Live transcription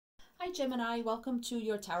Hi Gemini, welcome to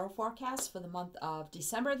your tarot forecast for the month of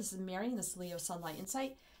December. This is Mary and this is Leo Sunlight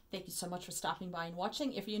Insight. Thank you so much for stopping by and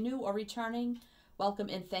watching. If you're new or returning, welcome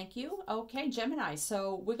and thank you. Okay, Gemini,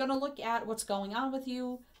 so we're going to look at what's going on with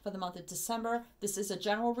you for the month of December. This is a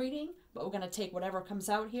general reading, but we're going to take whatever comes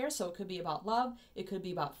out here. So it could be about love, it could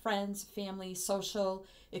be about friends, family, social,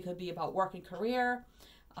 it could be about work and career,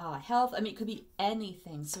 health. I mean, it could be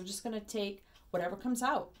anything. So we're just going to take whatever comes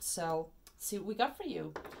out. So see what we got for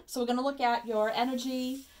you. So we're going to look at your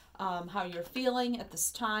energy, how you're feeling at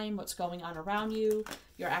this time, what's going on around you,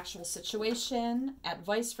 your actual situation,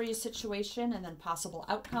 advice for your situation, and then possible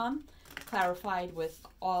outcome, clarified with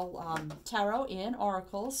all tarot and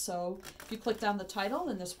oracles. So if you clicked on the title,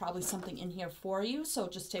 then there's probably something in here for you. So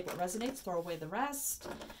just take what resonates, throw away the rest.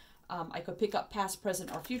 I could pick up past,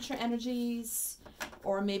 present, or future energies,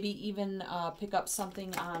 or maybe even pick up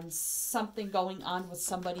something on something going on with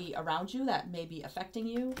somebody around you that may be affecting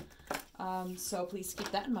you. So please keep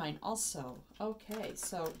that in mind also. Okay,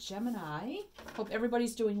 so Gemini, hope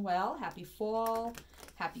everybody's doing well. Happy fall,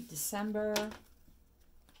 happy December.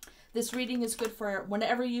 This reading is good for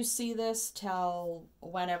whenever you see this till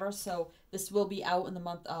whenever. So this will be out in the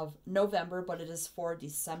month of November, but it is for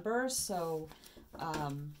December. So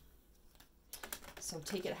so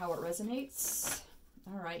take it how it resonates.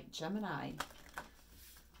 All right, Gemini.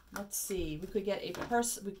 Let's see. We could get a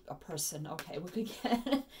person. Okay, we could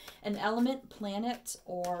get an element, planet,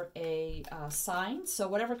 or a sign. So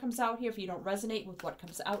whatever comes out here, if you don't resonate with what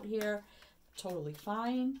comes out here, totally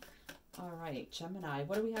fine. All right, Gemini.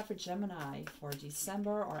 What do we have for Gemini for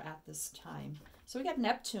December or at this time? So we got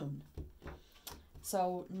Neptune.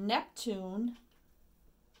 So Neptune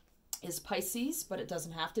is Pisces, but it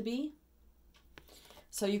doesn't have to be.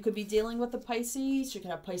 So you could be dealing with the Pisces. You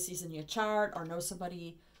could have Pisces in your chart or know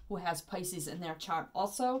somebody who has Pisces in their chart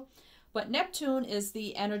also. But Neptune is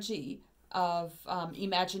the energy of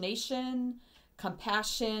imagination,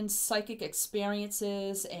 compassion, psychic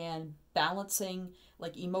experiences, and balancing,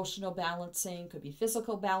 like emotional balancing, could be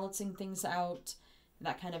physical balancing things out,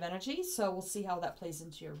 that kind of energy. So we'll see how that plays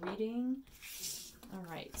into your reading. All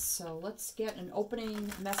right, so let's get an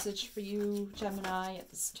opening message for you, Gemini, at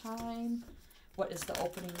this time. What is the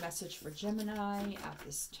opening message for Gemini at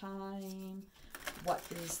this time? What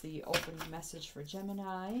is the opening message for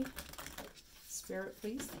Gemini? Spirit,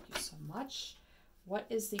 please. Thank you so much. What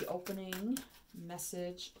is the opening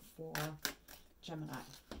message for Gemini?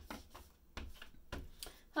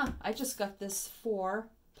 I just got this for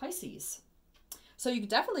Pisces. So you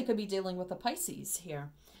definitely could be dealing with a Pisces here.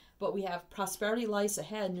 But we have prosperity lies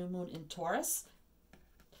ahead, new moon in Taurus.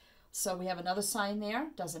 So we have another sign there.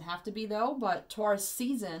 Doesn't have to be though, but Taurus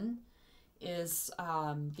season is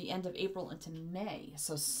the end of April into May.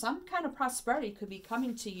 So some kind of prosperity could be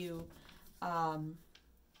coming to you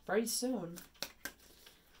very soon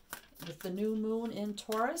with the new moon in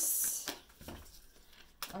Taurus.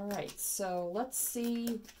 All right, so let's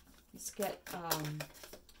see. Let's get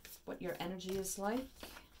what your energy is like.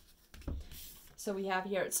 So we have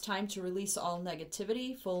here, it's time to release all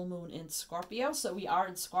negativity, full moon in Scorpio. So we are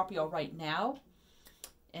in Scorpio right now,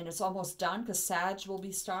 and it's almost done because Sag will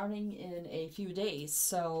be starting in a few days.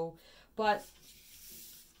 So, but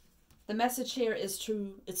the message here is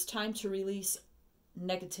it's time to release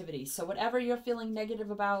negativity. So whatever you're feeling negative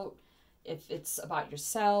about, if it's about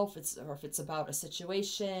yourself, or if it's about a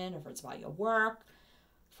situation, or if it's about your work,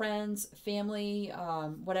 friends, family,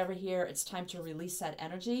 whatever here, it's time to release that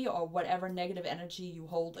energy, or whatever negative energy you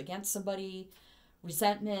hold against somebody,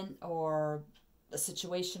 resentment or a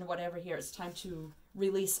situation, whatever here, it's time to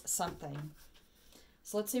release something.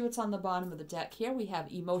 So let's see what's on the bottom of the deck here. We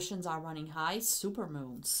have emotions are running high,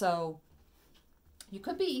 supermoon. So you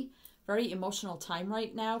could be very emotional time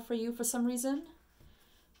right now for you for some reason.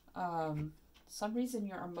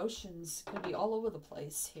 Your emotions could be all over the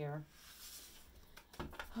place here.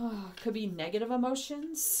 Could be negative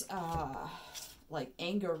emotions, like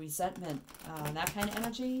anger, resentment, that kind of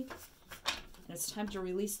energy. And it's time to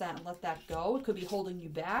release that and let that go. It could be holding you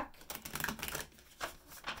back.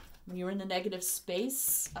 When you're in a negative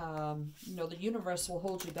space, you know, the universe will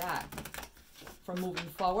hold you back from moving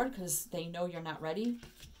forward because they know you're not ready.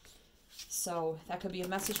 So that could be a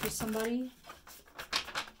message for somebody.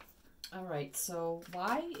 All right, so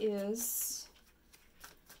why is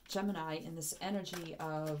Gemini in this energy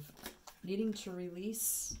of needing to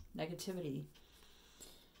release negativity?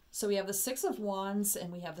 So we have the Six of Wands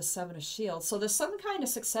and we have the Seven of Shields. So there's some kind of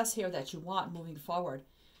success here that you want moving forward.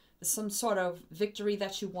 There's some sort of victory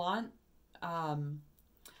that you want.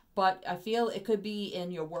 But I feel it could be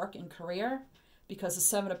in your work and career, because the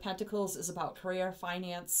Seven of Pentacles is about career,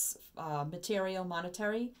 finance, material,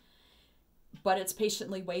 monetary. but it's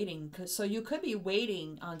patiently waiting. So you could be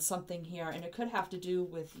waiting on something here, and it could have to do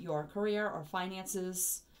with your career or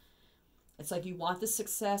finances. It's like you want the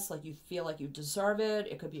success, like you feel like you deserve it.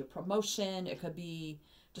 It could be a promotion. It could be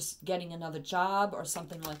just getting another job or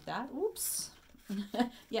something like that. Oops.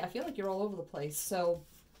 Yeah, I feel like you're all over the place. So,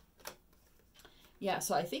 yeah,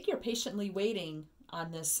 so I think you're patiently waiting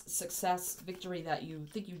on this success, victory that you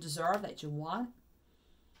think you deserve, that you want.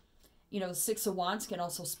 You know, the Six of Wands can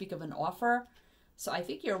also speak of an offer. So I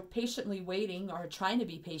think you're patiently waiting, or trying to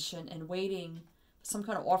be patient and waiting for some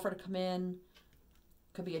kind of offer to come in.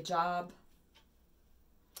 Could be a job.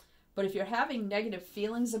 But if you're having negative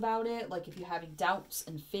feelings about it, like if you're having doubts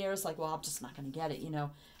and fears, like, well, I'm just not going to get it, you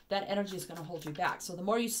know, that energy is going to hold you back. So the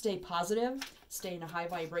more you stay positive, stay in a high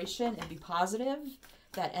vibration and be positive,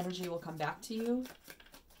 that energy will come back to you.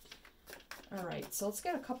 All right, so let's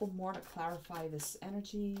get a couple more to clarify this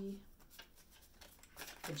energy.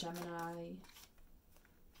 The Gemini.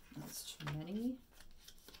 That's too many.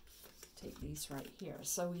 Take these right here.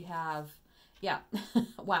 So we have, yeah,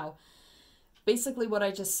 wow. Basically what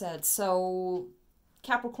I just said. So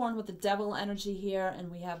Capricorn with the Devil energy here,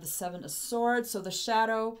 and we have the Seven of Swords. So the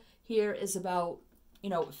shadow here is about,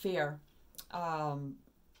 you know, fear,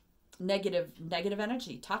 negative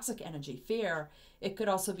energy, toxic energy, fear. It could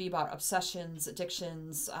also be about obsessions,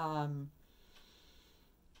 addictions,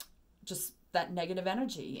 just that negative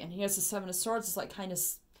energy. And here's the Seven of Swords. It's like kind of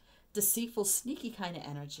deceitful, sneaky kind of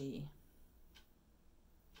energy.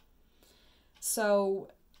 So,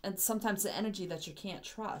 and sometimes the energy that you can't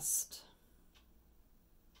trust.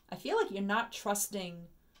 I feel like you're not trusting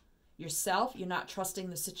yourself. You're not trusting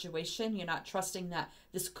the situation. You're not trusting that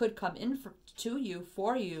this could come in to you,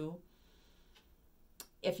 for you,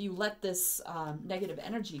 if you let this negative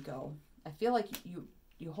energy go. I feel like you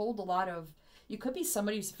hold a lot of, you could be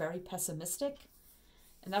somebody who's very pessimistic,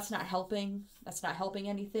 and that's not helping. That's not helping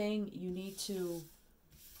anything. You need to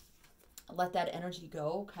let that energy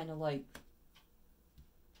go, kind of like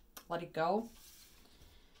let it go.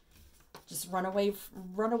 Just run away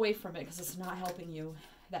from it, because it's not helping you.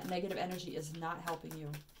 That negative energy is not helping you.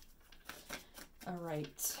 All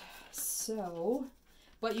right. So,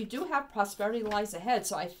 but you do have prosperity lies ahead.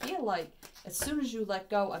 So I feel like as soon as you let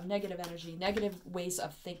go of negative energy, negative ways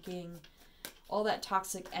of thinking, all that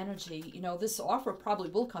toxic energy, you know, this offer probably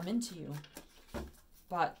will come into you.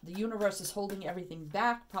 But the universe is holding everything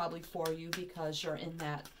back probably for you because you're in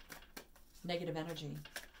that negative energy.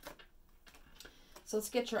 So let's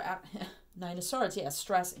get your Nine of Swords. Yeah,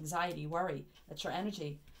 stress, anxiety, worry. That's your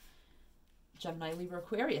energy. Gemini, Libra,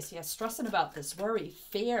 Aquarius. Yeah, stressing about this, worry,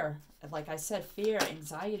 fear. Like I said, fear,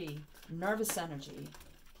 anxiety, nervous energy.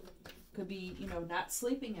 Could be, you know, not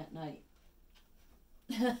sleeping at night.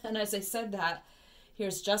 And as I said that,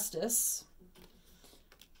 here's Justice.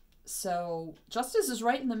 So Justice is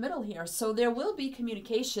right in the middle here. So there will be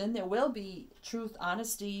communication. There will be truth,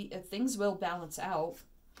 honesty. Things will balance out.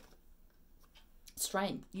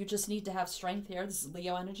 Strength. You just need to have strength here. This is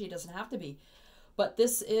Leo energy. It doesn't have to be. But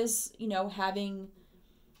this is, you know, having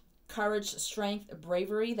courage, strength,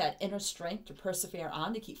 bravery, that inner strength to persevere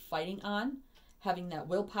on, to keep fighting on. Having that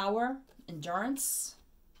willpower, endurance.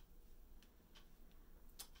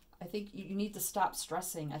 I think you need to stop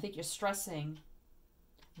stressing. I think you're stressing,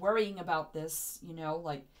 worrying about this, you know,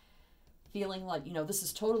 like feeling like, you know, this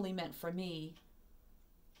is totally meant for me.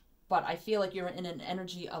 But I feel like you're in an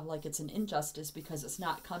energy of like it's an injustice because it's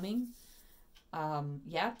not coming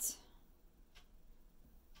yet.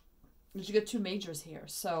 But you get two majors here.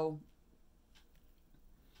 So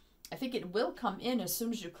I think it will come in as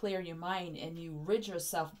soon as you clear your mind and you rid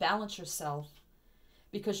yourself, balance yourself.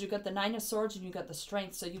 Because you got the Nine of Swords and you got the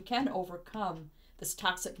strength. So you can overcome this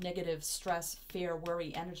toxic, negative, stress, fear,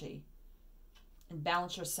 worry energy. And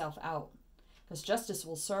balance yourself out. Because justice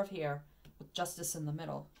will serve here with justice in the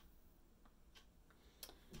middle.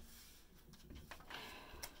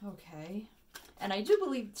 Okay. And I do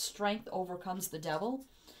believe strength overcomes the devil.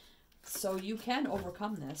 So you can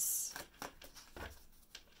overcome this.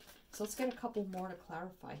 So let's get a couple more to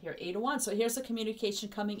clarify here. 8 of Wands. So here's the communication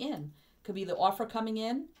coming in. Could be the offer coming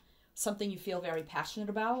in. Something you feel very passionate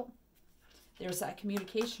about. There's that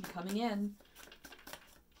communication coming in.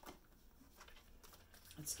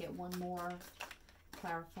 Let's get one more.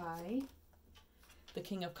 Clarify. The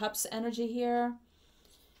King of Cups energy here.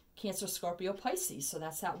 Cancer, Scorpio, Pisces. So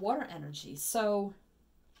that's that water energy. So,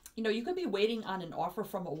 you know, you could be waiting on an offer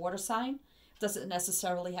from a water sign. It doesn't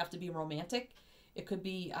necessarily have to be romantic. It could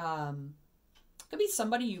be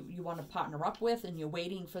somebody you want to partner up with and you're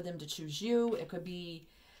waiting for them to choose you. It could be,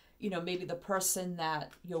 you know, maybe the person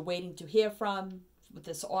that you're waiting to hear from with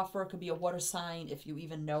this offer. It could be a water sign if you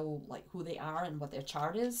even know like who they are and what their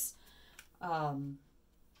chart is.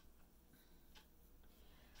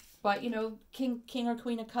 But, you know, King or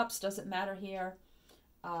Queen of Cups doesn't matter here.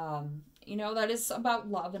 You know, that is about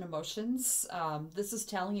love and emotions. This is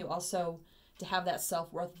telling you also to have that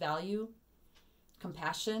self-worth, value,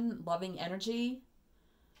 compassion, loving energy.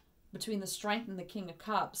 Between the Strength and the King of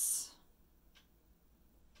Cups,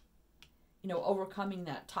 you know, overcoming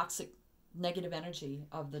that toxic negative energy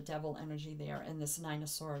of the devil energy there in this Nine of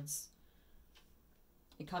Swords.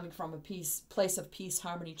 And coming from a place of peace,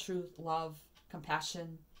 harmony, truth, love,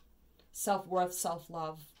 compassion, self-worth,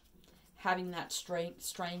 self-love, having that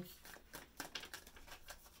strength.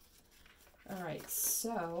 All right,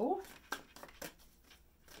 so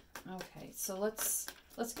okay, so let's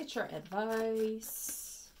get your advice.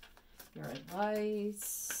 Your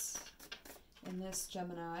advice in this,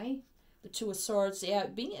 Gemini. The Two of Swords. Yeah,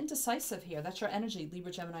 being indecisive here. That's your energy,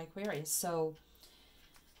 Libra, Gemini, Aquarius. So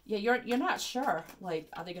yeah, you're not sure. Like,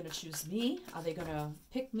 are they going to choose me? Are they going to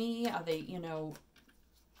pick me? Are they, you know,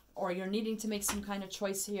 or you're needing to make some kind of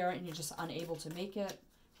choice here and you're just unable to make it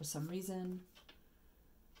for some reason.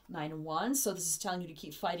 Nine of Wands. So this is telling you to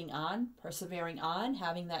keep fighting on, persevering on,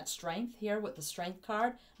 having that strength here with the Strength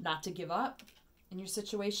card, not to give up in your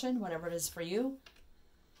situation, whatever it is for you.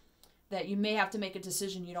 That you may have to make a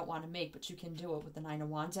decision you don't want to make, but you can do it with the Nine of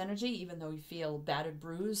Wands energy, even though you feel battered,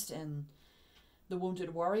 bruised, and the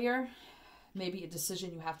wounded warrior. Maybe a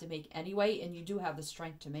decision you have to make anyway, and you do have the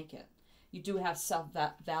strength to make it. You do have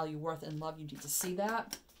self-value, worth, and love. You need to see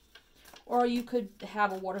that. Or you could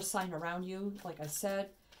have a water sign around you, like I said.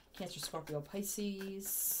 Cancer, Scorpio,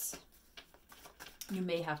 Pisces. You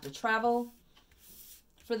may have to travel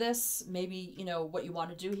for this. Maybe, you know, what you want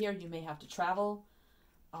to do here, you may have to travel.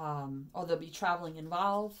 Or there'll be traveling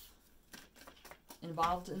involved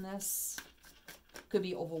in this. Could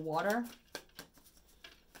be over water.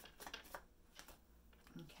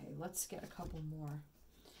 Okay, let's get a couple more.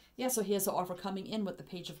 Yeah, so here's the offer coming in with the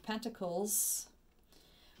Page of Pentacles.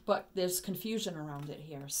 But there's confusion around it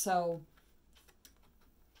here. So,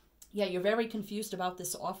 yeah, you're very confused about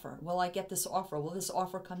this offer. Will I get this offer? Will this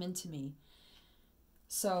offer come into me?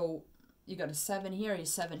 So you got a 7 here, you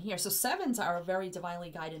 7 here. So 7s are a very divinely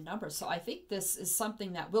guided number. So I think this is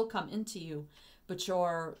something that will come into you, but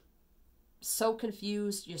you're so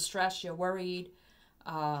confused, you're stressed, you're worried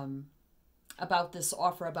about this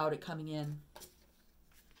offer, about it coming in.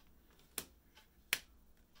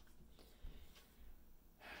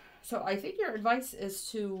 So I think your advice is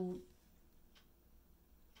to,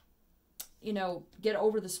 you know, get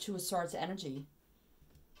over this Two of Swords energy.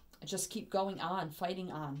 Just keep going on,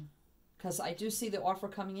 fighting on. Because I do see the offer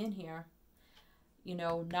coming in here. You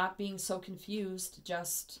know, not being so confused.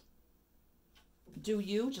 Just do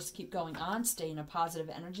you. Just keep going on. Stay in a positive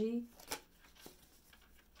energy.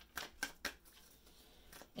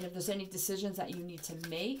 And if there's any decisions that you need to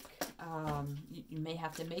make, you may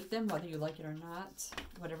have to make them, whether you like it or not.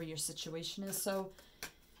 Whatever your situation is. So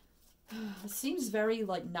it seems very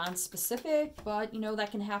like non-specific, but you know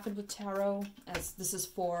that can happen with tarot, as this is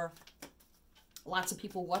for lots of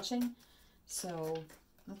people watching. So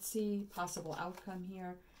let's see, possible outcome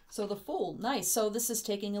here. So the Fool, nice. So this is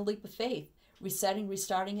taking a leap of faith, resetting,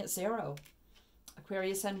 restarting at 0.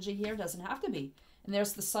 Aquarius energy here, doesn't have to be. And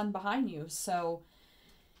there's the Sun behind you. So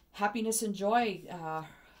happiness and joy,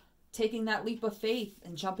 taking that leap of faith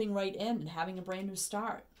and jumping right in and having a brand new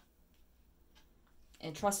start.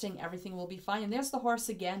 And trusting everything will be fine. And there's the Horse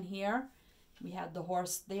again here. We had the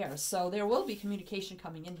Horse there. So there will be communication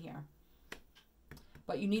coming in here.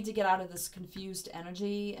 But you need to get out of this confused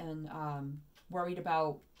energy and worried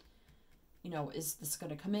about, you know, is this going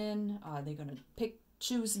to come in? Are they going to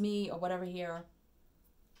choose me or whatever here?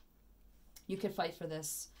 You can fight for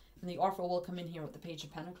this. And the offer will come in here with the Page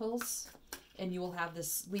of Pentacles. And you will have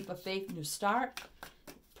this leap of faith, new start.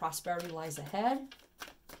 Prosperity lies ahead.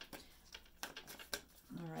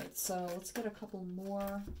 All right, so let's get a couple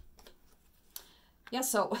more. Yeah,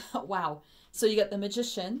 so, wow. So you got the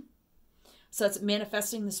Magician. So it's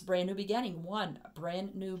manifesting this brand new beginning. One, a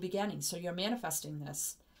brand new beginning. So you're manifesting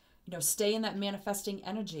this. You know, stay in that manifesting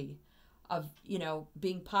energy of, you know,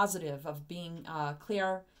 being positive, of being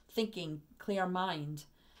clear thinking, clear mind,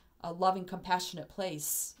 a loving, compassionate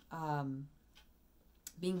place.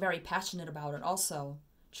 Being very passionate about it also.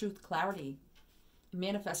 Truth, clarity.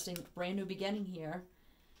 Manifesting brand new beginning here.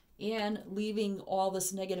 And leaving all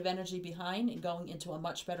this negative energy behind and going into a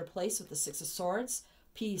much better place with the Six of Swords.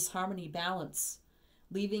 Peace, harmony, balance.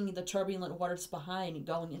 Leaving the turbulent waters behind and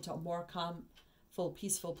going into a more calm, full,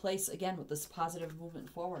 peaceful place. Again, with this positive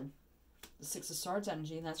movement forward. The Six of Swords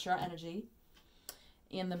energy, and that's your energy.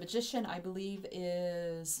 And the Magician, I believe,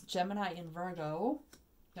 is Gemini and Virgo.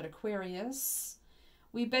 Got Aquarius.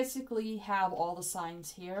 We basically have all the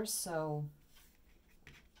signs here, so...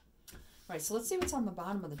 Right, so let's see what's on the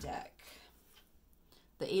bottom of the deck.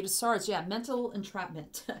 The Eight of Swords, yeah, mental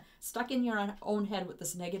entrapment. Stuck in your own head with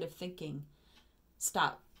this negative thinking.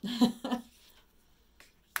 Stop.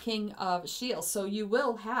 King of Shields. So you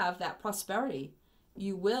will have that prosperity.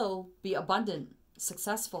 You will be abundant,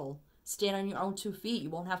 successful, stand on your own 2 feet. You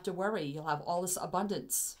won't have to worry. You'll have all this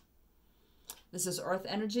abundance. This is earth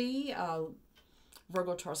energy.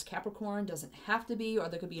 Virgo, Taurus, Capricorn doesn't have to be, or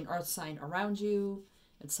there could be an earth sign around you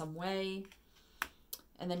in some way.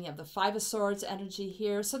 And then you have the Five of Swords energy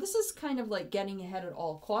here. So this is kind of like getting ahead at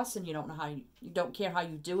all costs, and you don't know how you don't care how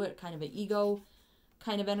you do it, kind of an ego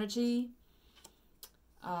kind of energy.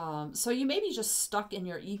 So you may be just stuck in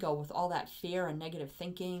your ego with all that fear and negative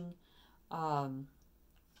thinking. Don't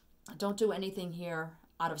do anything here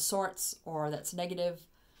out of sorts or that's negative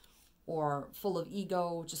or full of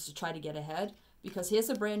ego just to try to get ahead, because here's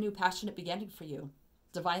a brand new passionate beginning for you,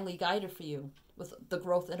 divinely guided for you with the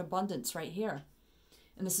growth and abundance right here.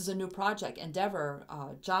 And this is a new project, endeavor,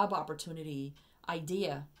 job opportunity,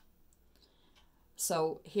 idea.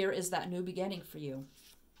 So here is that new beginning for you.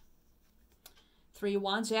 Three of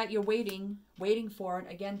Wands, yeah, you're waiting for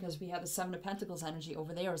it. Again, because we have the Seven of Pentacles energy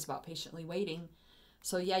over there is about patiently waiting.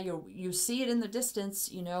 So yeah, you see it in the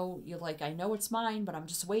distance, you know, you're like, I know it's mine, but I'm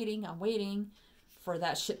just waiting. I'm waiting for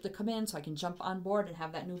that ship to come in so I can jump on board and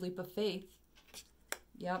have that new leap of faith.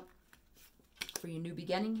 Yep. For your new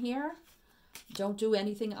beginning here. Don't do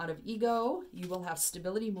anything out of ego. You will have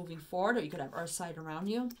stability moving forward, or you could have Earthside around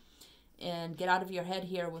you. And get out of your head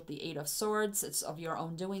here with the Eight of Swords. It's of your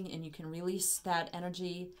own doing, and you can release that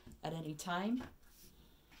energy at any time.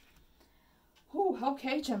 Whew,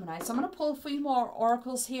 okay, Gemini. So I'm going to pull a few more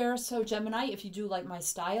oracles here. So Gemini, if you do like my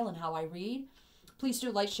style and how I read, please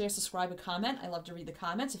do like, share, subscribe, and comment. I love to read the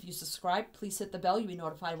comments. If you subscribe, please hit the bell. You'll be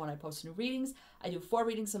notified when I post new readings. I do 4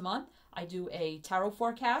 readings a month. I do a tarot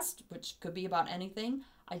forecast, which could be about anything.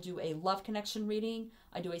 I do a love connection reading.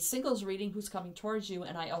 I do a singles reading, who's coming towards you.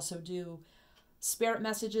 And I also do spirit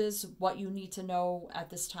messages, what you need to know at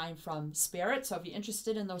this time from spirit. So if you're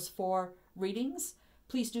interested in those 4 readings,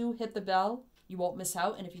 please do hit the bell. You won't miss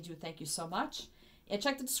out. And if you do, thank you so much. And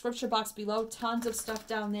check the description box below. Tons of stuff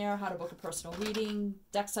down there. How to book a personal reading,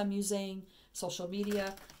 decks I'm using, social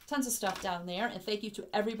media. Tons of stuff down there. And thank you to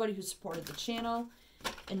everybody who supported the channel.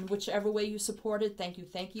 In whichever way you supported, thank you,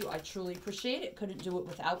 thank you. I truly appreciate it. Couldn't do it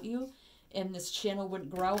without you. And this channel wouldn't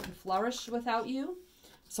grow and flourish without you.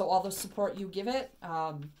 So all the support you give it,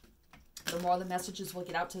 the more the messages will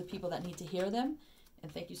get out to the people that need to hear them.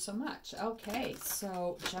 And thank you so much. Okay,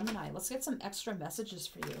 so Gemini, let's get some extra messages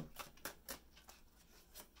for you.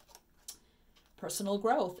 Personal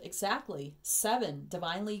growth, exactly. 7,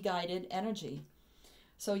 divinely guided energy.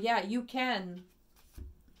 So yeah, you can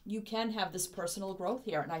have this personal growth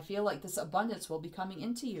here, and I feel like this abundance will be coming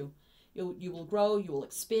into you. You will grow, you will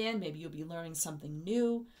expand, maybe you'll be learning something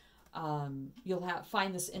new. You'll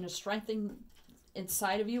find this inner strength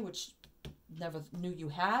inside of you, which never knew you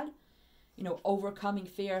had. You know, overcoming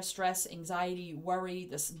fear, stress, anxiety, worry,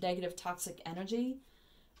 this negative toxic energy.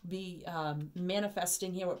 Be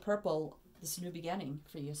manifesting here with purple, this new beginning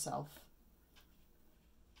for yourself.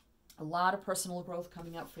 A lot of personal growth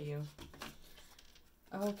coming up for you.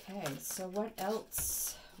 Okay, so what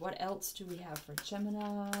else? What else do we have for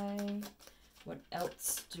Gemini? What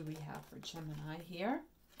else do we have for Gemini here?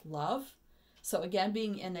 Love. So again,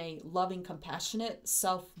 being in a loving, compassionate,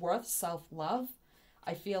 self-worth, self-love.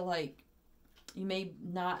 I feel like you may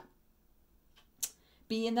not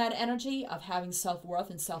be in that energy of having self-worth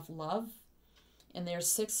and self-love. And there's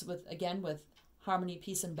 6 with harmony,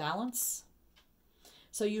 peace, and balance.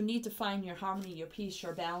 So you need to find your harmony, your peace,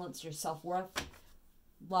 your balance, your self-worth,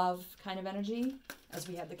 love kind of energy, as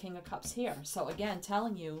we have the King of Cups here. So again,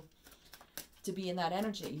 telling you to be in that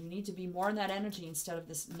energy. You need to be more in that energy instead of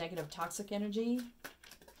this negative toxic energy.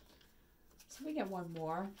 So we get one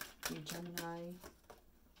more for Gemini.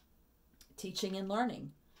 Teaching and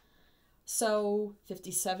learning. So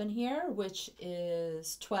 57 here, which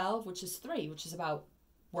is 12, which is 3, which is about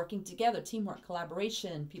working together, teamwork,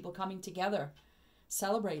 collaboration, people coming together,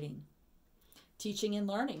 celebrating. Teaching and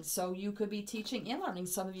learning. So you could be teaching and learning.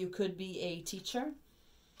 Some of you could be a teacher.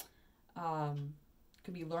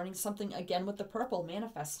 Could be learning something, again with the purple,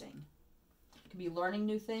 manifesting. Could be learning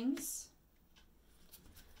new things.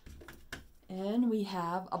 And we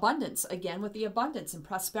have abundance, again with the abundance and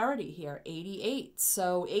prosperity here, 88.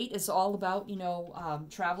 So 8 is all about, you know,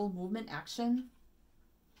 travel, movement, action.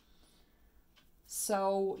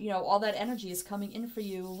 So, you know, all that energy is coming in for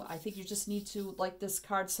you. I think you just need to, like this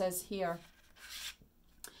card says here,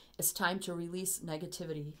 it's time to release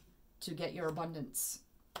negativity to get your abundance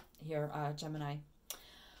here, Gemini.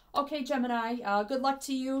 Okay, Gemini, good luck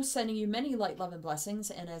to you. Sending you many light, love, and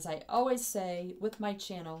blessings. And as I always say with my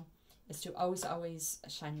channel, is to always, always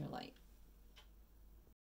shine your light.